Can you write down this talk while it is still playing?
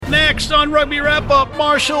Next on Rugby Wrap-Up,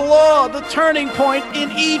 martial law, the turning point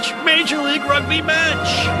in each Major League Rugby match.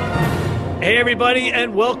 Hey, everybody,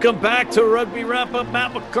 and welcome back to Rugby Wrap-Up.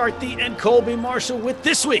 Matt McCarthy and Colby Marshall with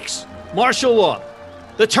this week's martial law,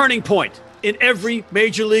 the turning point in every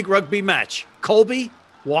Major League Rugby match. Colby,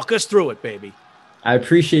 walk us through it, baby. I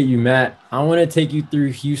appreciate you, Matt. I want to take you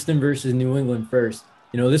through Houston versus New England first.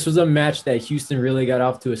 This was a match that Houston really got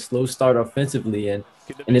off to a slow start offensively, and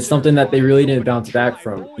it's something that they really didn't bounce back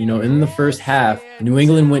from. In the first half, New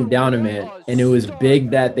England went down a man, and it was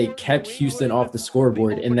big that they kept Houston off the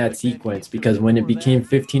scoreboard in that sequence, because when it became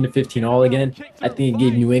 15-15 all again, I think it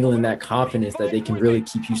gave New England that confidence that they can really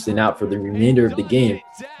keep Houston out for the remainder of the game,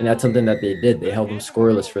 and that's something that they did. They held them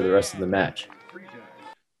scoreless for the rest of the match.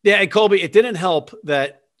 Yeah, and Colby, it didn't help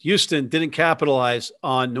that Houston didn't capitalize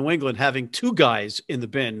on New England having two guys in the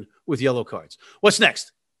bin with yellow cards. What's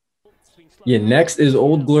next? Yeah, next is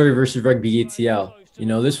Old Glory versus Rugby ATL.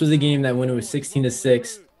 This was a game that when it was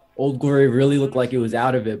 16-6, Old Glory really looked like it was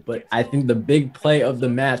out of it. But I think the big play of the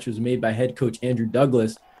match was made by head coach Andrew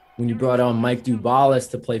Douglas when he brought on Mike Dubalis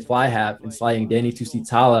to play fly half and sliding Danny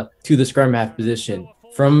Tusitala to the scrum half position.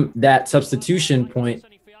 From that substitution point,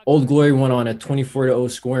 Old Glory went on a 24-0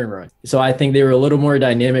 scoring run. So I think they were a little more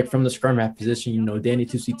dynamic from the scrum half position. Danny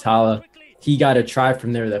Tusitala, he got a try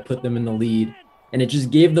from there that put them in the lead. And it just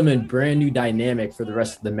gave them a brand new dynamic for the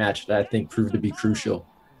rest of the match that I think proved to be crucial.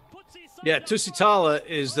 Yeah, Tusitala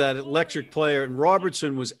is that electric player, and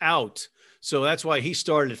Robertson was out. So that's why he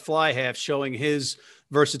started at fly half, showing his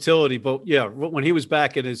versatility. But yeah, when he was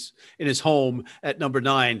back in his home at number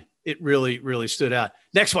 9, it really, really stood out.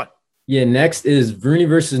 Next one. Yeah, next is Rooney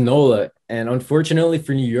versus Nola. And unfortunately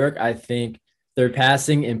for New York, I think their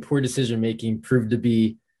passing and poor decision-making proved to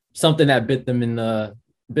be something that bit them in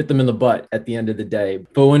the butt at the end of the day.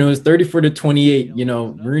 But when it was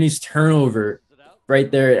 34-28, Rooney's turnover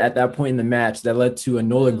right there at that point in the match that led to a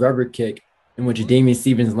Nola Grubber kick in which Damian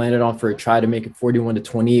Stevens landed on for a try to make it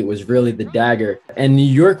 41-28 was really the dagger. And New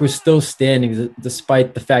York was still standing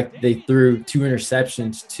despite the fact that they threw 2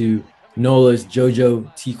 interceptions to Nola's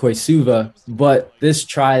Jojo Tikoi-Suva. But this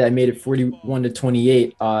try that made it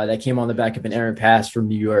 41-28, that came on the back of an errant pass from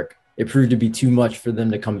New York, it proved to be too much for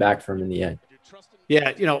them to come back from in the end.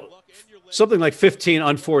 Yeah, something like 15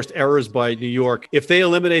 unforced errors by New York. If they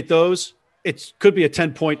eliminate those, it could be a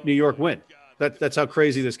 10-point New York win. That's how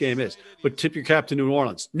crazy this game is. But tip your cap to New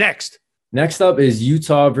Orleans. Next up is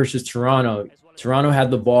Utah versus Toronto. Toronto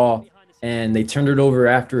had the ball, and they turned it over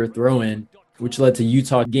after a throw-in, which led to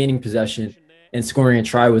Utah gaining possession and scoring a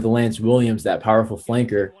try with Lance Williams, that powerful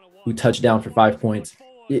flanker, who touched down for 5 points.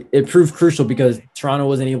 It proved crucial because Toronto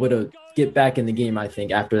wasn't able to get back in the game, I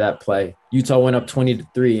think, after that play. Utah went up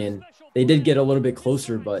 20-3, and they did get a little bit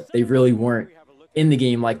closer, but they really weren't in the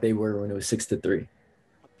game like they were when it was 6-3.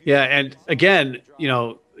 Yeah, and again,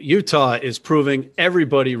 Utah is proving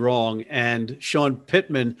everybody wrong, and Sean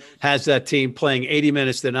Pittman has that team playing 80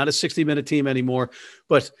 minutes. They're not a 60-minute team anymore,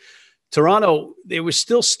 but Toronto, they were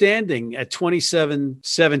still standing at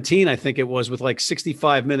 27-17, I think it was, with like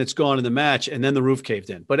 65 minutes gone in the match, and then the roof caved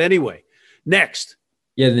in. But anyway, next.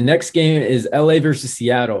 Yeah, the next game is LA versus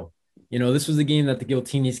Seattle. This was a game that the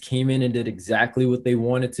Giltinis came in and did exactly what they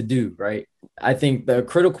wanted to do, right? I think the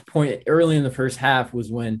critical point early in the first half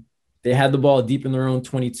was when they had the ball deep in their own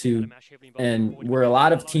 22, and where a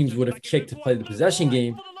lot of teams would have kicked to play the possession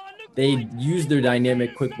game, they used their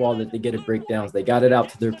dynamic quick ball that they get at breakdowns. They got it out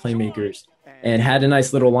to their playmakers and had a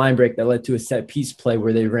nice little line break that led to a set piece play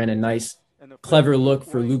where they ran a nice, clever look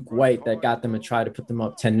for Luke White that got them a try to put them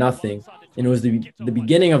up 10-0. And it was the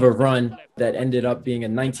beginning of a run that ended up being a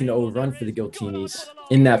 19-0 run for the Giltinis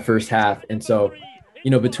in that first half. And so,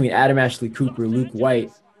 between Adam Ashley Cooper, Luke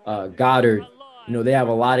White, Goddard, they have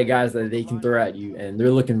a lot of guys that they can throw at you, and they're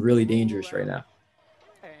looking really dangerous right now.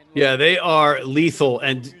 Yeah, they are lethal,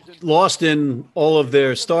 and lost in all of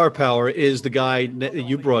their star power is the guy that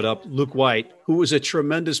you brought up, Luke White, who was a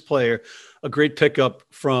tremendous player, a great pickup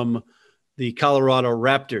from the Colorado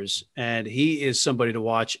Raptors, and he is somebody to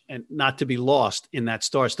watch and not to be lost in that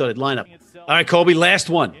star-studded lineup. All right, Colby, last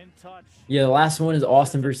one. Yeah, the last one is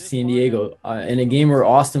Austin versus San Diego, in a game where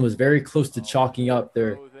Austin was very close to chalking up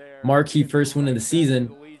their marquee first win of the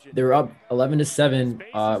season. They were up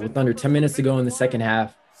 11-7 with under 10 minutes to go in the second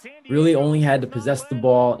half. Really only had to possess the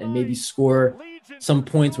ball and maybe score some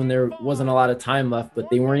points when there wasn't a lot of time left, but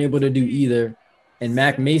they weren't able to do either. And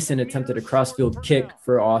Mac Mason attempted a crossfield kick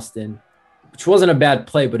for Austin, which wasn't a bad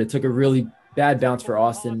play, but it took a really bad bounce for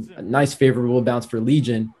Austin, a nice favorable bounce for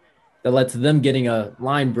Legion that led to them getting a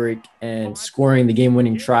line break and scoring the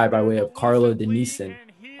game-winning try by way of Carlo Denison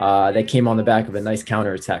that came on the back of a nice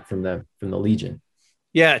counterattack from the Legion.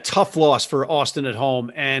 Yeah, tough loss for Austin at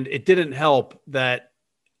home. And it didn't help that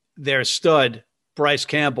their stud, Bryce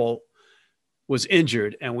Campbell, was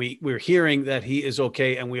injured. And we're hearing that he is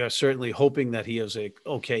okay. And we are certainly hoping that he is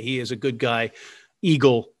okay. He is a good guy,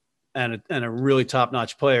 Eagle, and a really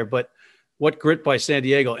top-notch player. But what grit by San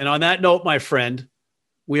Diego. And on that note, my friend,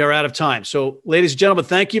 we are out of time. So, ladies and gentlemen,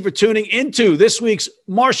 thank you for tuning into this week's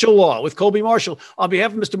Martial Law with Colby Marshall. On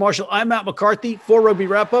behalf of Mr. Marshall, I'm Matt McCarthy for Rugby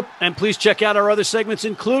Wrap-Up. And please check out our other segments,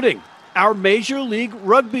 including our Major League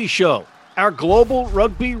Rugby show, our Global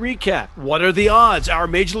Rugby Recap, What Are the Odds?, our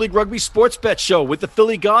Major League Rugby Sports Bet show with the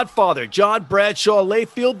Philly Godfather, John Bradshaw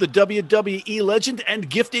Layfield, the WWE legend, and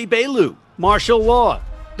Gifty Bailu, Martial Law,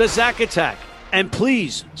 the Zack Attack. And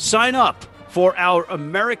please sign up for our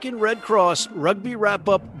American Red Cross Rugby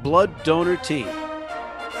Wrap-Up Blood Donor Team.